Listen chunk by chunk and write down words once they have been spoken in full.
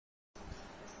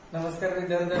नमस्कार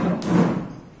विद्यार्थ्यांनो.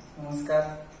 नमस्कार.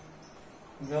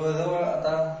 जवळजवळ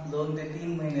आता 2 ते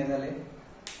 3 महिने झाले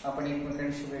आपण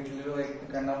एकमेकांशी भेटलेलो,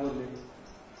 एकमेकांना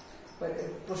बोललेलो.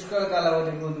 पुष्कळ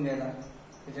कालावधी होऊन गेला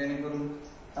जेणेकरून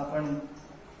आपण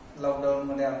लॉकडाऊन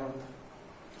मध्ये आहोत.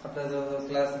 आपला जवळजवळ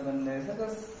क्लास बंद आहे,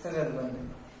 सगळंच बंद आहे.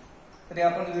 तरी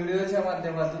आपण व्हिडिओच्या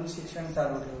माध्यमातून शिक्षण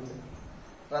चालू ठेवले.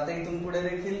 आता इथून पुढे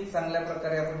देखील चांगल्या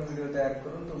प्रकारे आपण व्हिडिओ तयार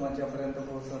करून तुमच्यापर्यंत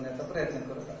पोहोचवण्याचा प्रयत्न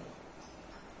करत आहोत.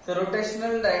 तर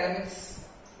रोटेशनल डायनामिक्स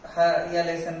हा या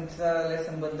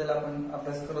लेसन बद्दल आपण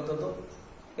अभ्यास करत होतो.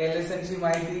 या लेसनची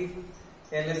माहिती,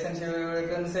 या लेसनचे वेगवेगळे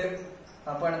कन्सेप्ट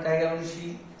आपण काही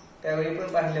अंशी त्यावेळी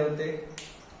पण पाहिले होते.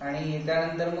 आणि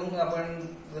त्यानंतर मग आपण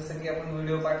जसं की आपण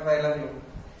व्हिडिओ पाठवायला लागलो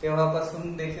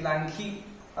तेव्हापासून देखील आणखी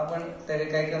आपण त्याचे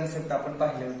काही कन्सेप्ट आपण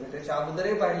पाहिले होते. त्याच्या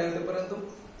अगोदरही पाहिले होते, परंतु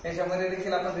त्याच्यामध्ये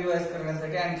देखील आपण रिवाइज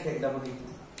करण्यासाठी आणखी एकदा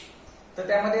बघितलं. तर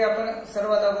त्यामध्ये आपण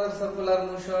सर्वात अगोदर सर्क्युलर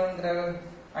मोशन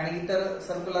आणि इतर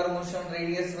circular motion,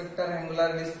 radius vector,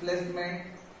 angular displacement,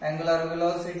 angular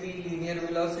velocity, linear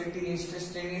velocity,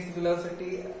 instantaneous velocity,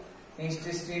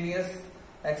 instantaneous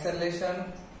acceleration,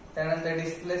 त्यानंतर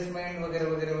डिस्प्लेसमेंट वगैरे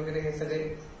वगैरे वगैरे हे सगळे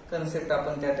कन्सेप्ट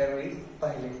आपण त्यावेळी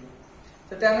पाहिले.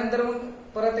 तर त्यानंतर मग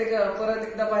परत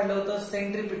एकदा पाहिलं होतं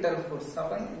सेंट्रिपिटल फोर्स.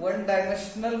 आपण 1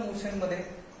 डायमेन्शनल मोशन मध्ये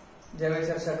ज्यावेळी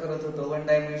चर्चा करत होतो, 1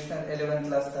 डायमेन्शनल 11th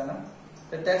ला असताना,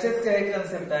 तर त्याचेच काही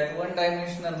कन्सेप्ट आहेत 1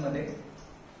 डायमेन्शनल मध्ये.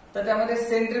 तर त्यामध्ये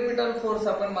सेंट्रिपिटल फोर्स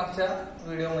आपण मागच्या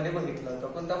व्हिडिओमध्ये बघितला होता.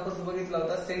 कोणता फोर्स बघितला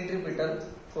होता? Centripetal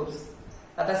force.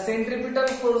 आता सेंट्रिपिटल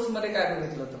फोर्स मध्ये काय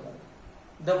बघितलं होतं?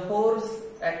 The force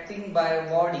acting by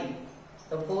body,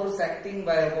 the force acting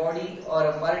by body और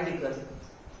a particle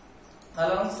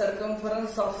along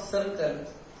circumference of circle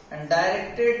and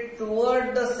directed toward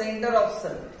the center of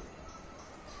circle.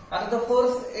 आता द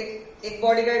फोर्स एक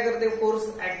बॉडी काय करते? फोर्स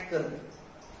ऍक्ट करते.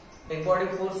 एक बॉडी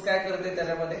फोर्स काय करते?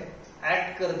 त्याच्यामध्ये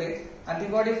ऍक्ट करते. आणि ती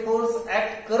बॉडी फोर्स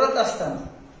ऍक्ट करत असताना,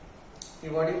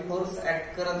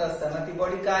 ती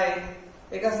बॉडी काय?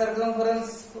 एका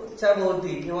सर्कम्फरन्सच्या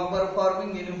भोवती किंवा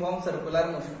परफॉर्मिंग युनिफॉर्म सर्क्युलर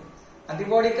मोशन. आणि ती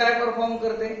बॉडी काय परफॉर्म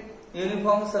करते?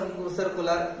 Uniform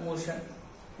circular motion.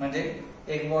 म्हणजे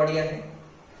एक बॉडी आहे,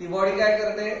 ती बॉडी काय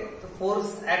करते? फोर्स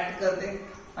ऍक्ट करते.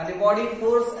 आणि बॉडी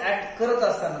फोर्स ऍक्ट करत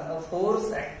असताना,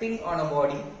 force acting on a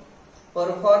body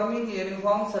performing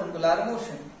uniform circular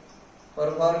motion,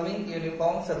 performing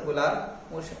uniform circular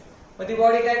motion. मग ती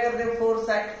बॉडी काय करते? फोर्स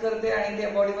ऍक्ट करते आणि त्या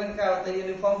बॉडीमध्ये काय होतं?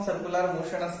 युनिफॉर्म सर्क्युलर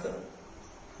मोशन असतं.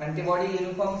 आणि ती बॉडी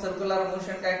युनिफॉर्म सर्क्युलर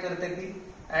मोशन काय करते? ती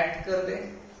ऍक्ट करते.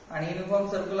 आणि युनिफॉर्म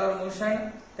सर्क्युलर मोशन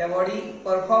त्या बॉडी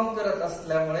परफॉर्म करत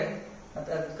असल्यामुळे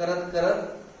आता करत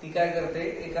ती काय करते?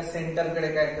 एका सेंटरकडे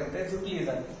काय करते? झुकली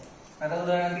जाते. आता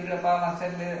उदाहरण तिकडे पहा,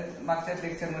 मागच्याच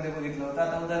लेक्चर मध्ये बघितलं होतं.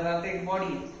 आता उदाहरणार्थ एक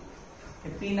बॉडी,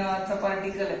 पी नावाचा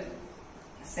पार्टिकल आहे.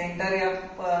 सेंटर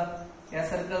या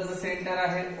सर्कलचं सेंटर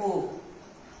आहे O.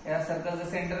 या सर्कलचं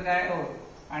सेंटर काय? O.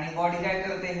 आणि बॉडी काय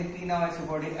करते? हे पी नावाची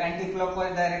बॉडी अँटी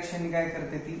क्लॉकवाइज डायरेक्शन काय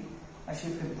करते? ती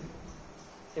अशी फिरते.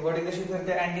 ती बॉडी कशी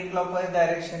फिरते? अँटी क्लॉकवाइज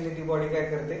डायरेक्शन ती बॉडी काय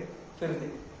करते?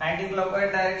 फिरते. अँटी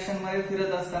क्लॉकवाइज डायरेक्शन मध्ये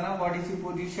फिरत असताना बॉडीची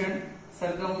पोझिशन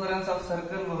सर्कम्फरन्स ऑफ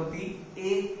सर्कल भोवती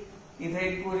A इथे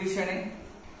एक पोझिशन आहे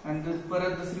आणि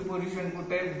परत दुसरी पोझिशन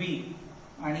कुठे आहे? B.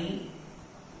 आणि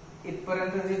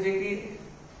इथपर्यंत जे की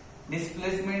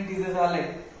डिस्प्लेसमेंट तिथे झालंय,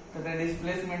 तर त्या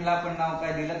डिस्प्लेसमेंटला आपण नाव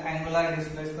काय दिलं? Angular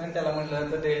displacement. त्याला म्हटलं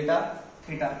जातं डेल्टा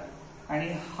थीटा. आणि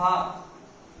हा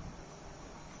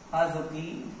जो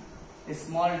की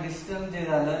स्मॉल डिस्टन्स जे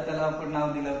झालं त्याला आपण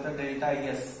नाव दिलं होतं डेल्टा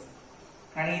एस.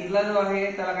 आणि इथला जो आहे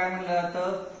त्याला काय म्हणलं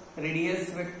जातं?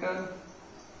 Radius vector.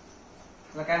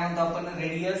 त्याला काय म्हणतो आपण?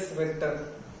 Radius vector.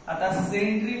 आता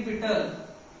सेंट्रिपिटल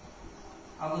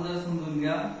अगोदर समजून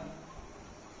घ्या.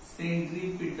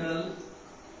 सेंट्रिपिटल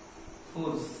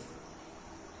फोर्स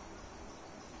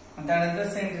आणि त्यानंतर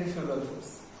सेंट्रिफ्युगल फोर्स.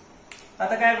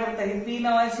 आता काय करते? ही पी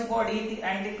नावाची बॉडी ती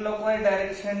अँटी क्लॉकवाइज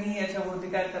डायरेक्शन याच्या भोवती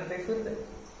काय करते? फिरते.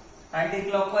 अँटी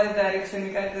क्लॉकवाइज डायरेक्शन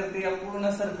काय करते? या पूर्ण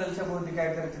सर्कलच्या भोवती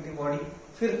काय करते? ती बॉडी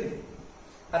फिरते.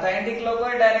 आता अँटी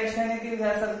क्लॉकवाइज डायरेक्शन ती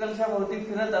ह्या सर्कलच्या भोवती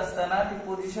फिरत असताना ती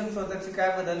पोझिशन स्वतःची काय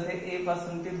बदलते? A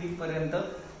पासून ते B पर्यंत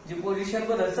जी पोझिशन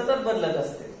सतत बदलत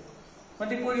असते. मग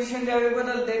ती पोझिशन ज्यावेळी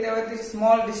बदलते त्यावेळी ती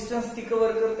स्मॉल डिस्टन्स ती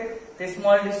कव्हर करते. ते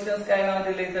स्मॉल डिस्टन्स काय नाव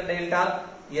दिले? तर डेल्टा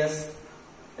एस.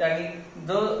 आणि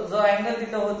जो अँगल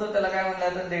तिथं होतो त्याला काय म्हणलं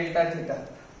जातं? Delta theta.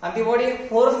 आणि ती बॉडी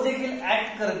फोर्स देखील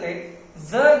ऍक्ट करते.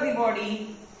 जर ती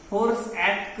बॉडी फोर्स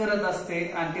ऍक्ट करत असते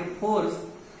आणि ते फोर्स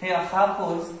हा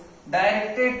force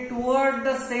directed toward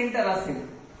the centre असेल,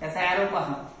 याचा एरो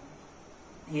पहा.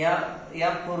 या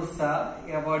फोर्सचा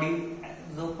या बॉडी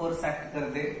जो फोर्स ऍक्ट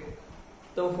करते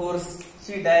तो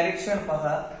फोर्सची डायरेक्शन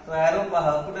पहा, तो एरो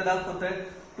पहा कुठे दाखवतोय?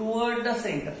 Toward the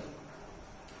centre.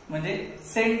 म्हणजे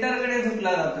सेंटरकडे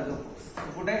झुकला जातो तो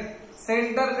फोर्स. कुठे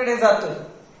सेंटरकडे जातोय.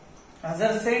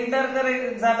 जर सेंटरकडे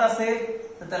जात असेल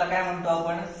तर त्याला काय म्हणतो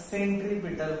आपण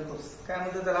सेंट्रीपिटल फोर्स. काय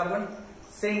म्हणतो त्याला आपण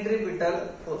सेंट्रीपिटल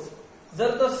फोर्स.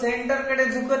 जर तो सेंटरकडे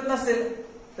झुकत नसेल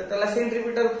तर त्याला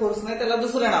सेंट्रीपिटल फोर्स नाही, त्याला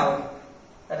दुसरं नाव आहे.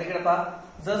 आता इकडे पहा,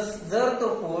 जर तो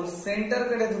फोर्स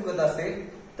सेंटरकडे झुकत असेल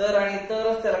तर आणि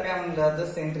तरच त्याला काय म्हणलं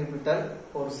जातं सेंट्रीपिटल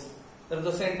फोर्स. जर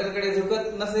तो सेंटरकडे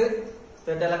झुकत नसेल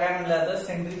तर त्याला काय म्हणलं जातं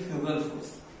सेंट्रीफ्युगल फोर्स.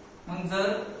 मग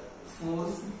जर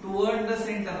फोर्स टुवर्ड द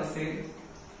सेंटर असेल,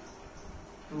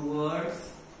 towards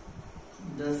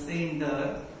the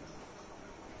centre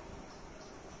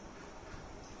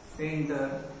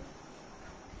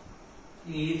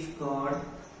is called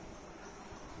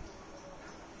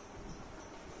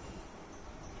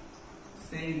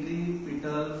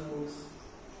centripetal force.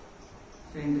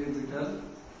 Centripetal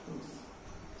force.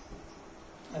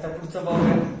 आता पुढचं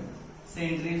पाहूया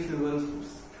centrifugal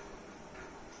force.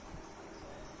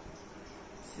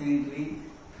 Centrifugal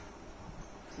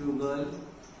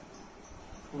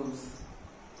force.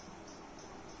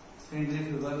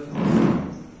 Centrifugal force.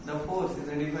 The force is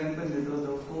defined by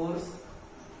the force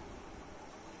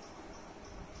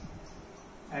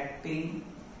acting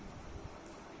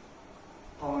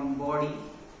on body.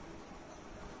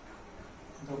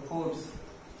 The force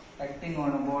acting on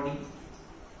a body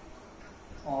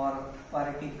or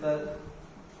particle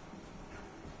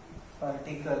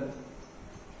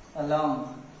along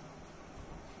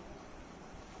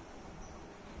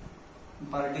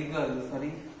particle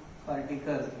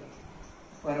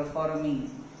performing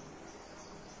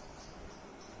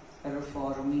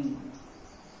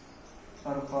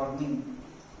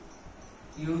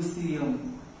UCM.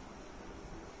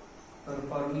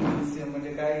 Performing UCM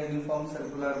म्हणजे काय uniform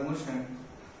circular motion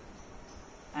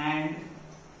and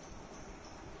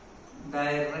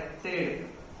directed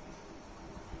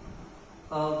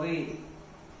away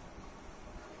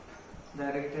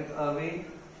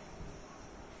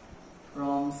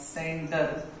from center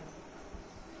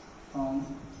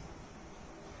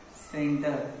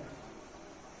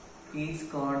is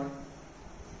called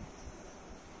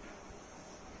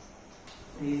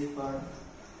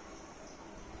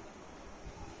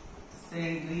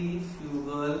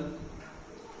centrifugal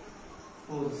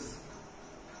force.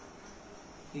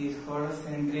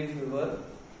 Centrifugal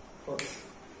force.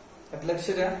 आता लक्ष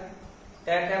द्या,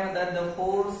 काय म्हणतात the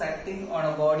force acting on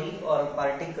a body और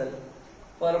particle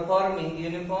performing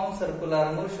uniform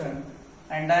circular motion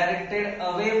and directed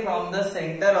away from the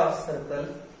center of circle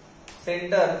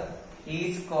center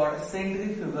is called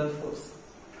centrifugal force.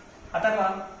 आता पहा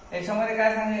याच्यामध्ये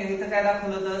काय सांगितलं, इथं काय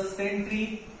दाखवलं होतं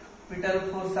सेंट्रीपिटल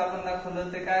फोर्स आपण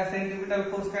दाखवलं. ते काय सेंट्रीपिटल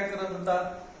फोर्स काय करत होता,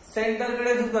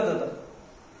 सेंटरकडे झुकत होता.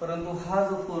 परंतु हा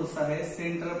जो फोर्स आहे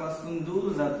सेंटर पासून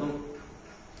दूर जातो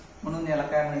म्हणून याला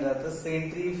काय म्हणलं जातं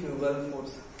सेंट्रीफ्युगल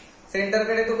फोर्स.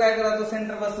 सेंटरकडे तो काय करतो,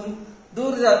 सेंटर पासून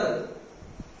दूर जातोय.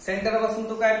 सेंटर पासून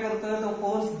तो काय करतोय, तो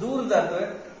फोर्स दूर जातोय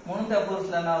म्हणून त्या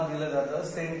फोर्सला नाव दिलं जातं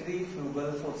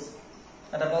सेंट्रीफ्युगल फोर्स.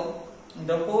 आता पाहू,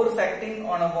 the force acting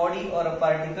on a body और a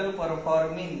particle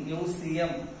performing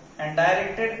UCM and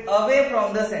directed away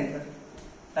from the center.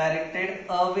 Directed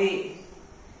away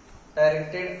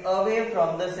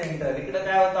from the center. इकडे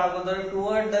काय होतं, अगोदर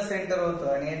टुवर्ड द सेंटर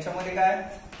होतं आणि याच्यामध्ये काय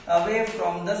away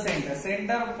from the centre.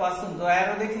 Centre पासून तो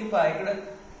एरो देखील पहा इकडे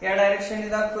या डायरेक्शनने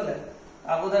दाखवलाय.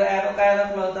 अगोदर एरो काय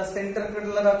दाखवला होता, सेंटर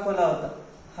कडला दाखवला होता.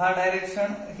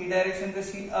 ही डायरेक्शन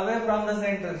कशी अवे फ्रॉम द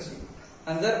सेंटरची.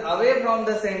 आणि जर अवे फ्रॉम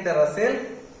द सेंटर असेल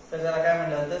तर त्याला काय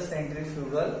म्हणलं जातं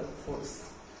सेंट्रीफ्युगल फोर्स.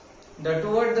 जर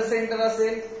टुवर्ड द सेंटर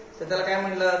असेल तर त्याला काय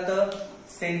म्हणलं जातं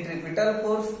सेंट्रीपिटल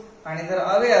फोर्स. आणि जर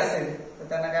अवे असेल तर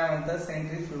त्यांना काय म्हणतात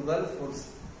सेंट्रीफ्युगल फोर्स.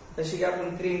 जशी की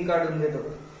आपण क्रीम काढून घेतो,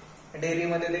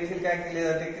 डेअरीमध्ये देखील काय केली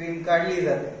जाते, क्रीम काढली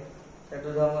जाते. त्या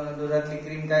दुधातली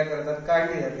क्रीम काय करतात,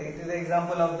 काढली जाते. It is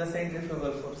example of the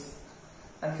centrifugal force.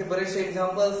 आणखी बरेचसे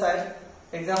एक्झाम्पल्स आहेत.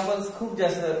 एक्झाम्पल्स खूप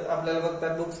जास्त आपल्याला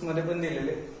बघतात बुक्स मध्ये पण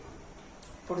दिलेले.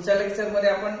 पुढच्या लेक्चर मध्ये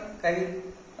आपण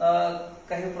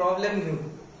काही प्रॉब्लेम घेऊ.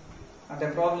 आता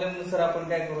प्रॉब्लेम नुसार आपण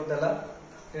काय करू, त्याला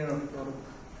डिनोट करू.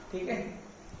 ठीक आहे.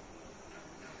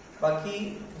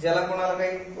 बाकी ज्याला कोणाला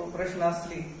काही प्रश्न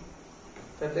असली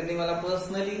तर त्यांनी मला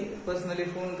पर्सनली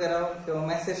फोन करा किंवा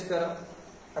मेसेज करा.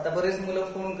 आता बरेच मुलं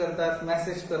फोन करतात,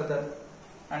 मेसेज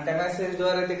करतात आणि त्या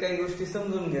मेसेजद्वारे ते काही गोष्टी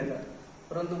समजून घेतात.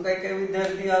 परंतु काही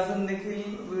विद्यार्थी अजून देखील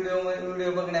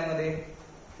व्हिडिओ बघण्यामध्ये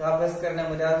किंवा अभ्यास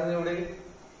करण्यामध्ये अजून एवढे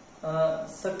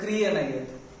सक्रिय नाही आहेत.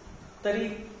 तरी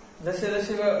जसे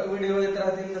व्हिडिओ येत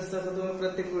राहतील तसं तुम्ही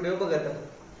प्रत्येक व्हिडिओ बघत राहा.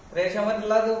 तर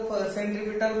याच्यामधला जो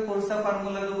सेंट्रीपिटल फोर्सचा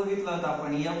फॉर्म्युला जो बघितला होता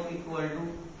आपण, F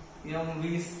 =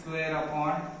 mv²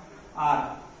 upon r.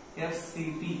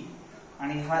 FCP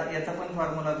आणि हा याचा पण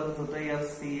फॉर्म्युला तोच होतो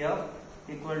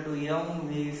FCF equal to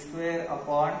mv²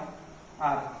 upon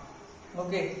r.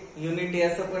 Okay, unit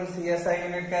याचं पण CSI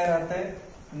युनिट काय राहतंय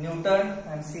न्यूटन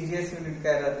आणि CGS युनिट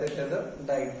काय राहतंय त्याचं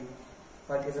डायट.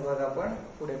 बाकीचा भाग आपण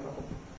पुढे पाहू.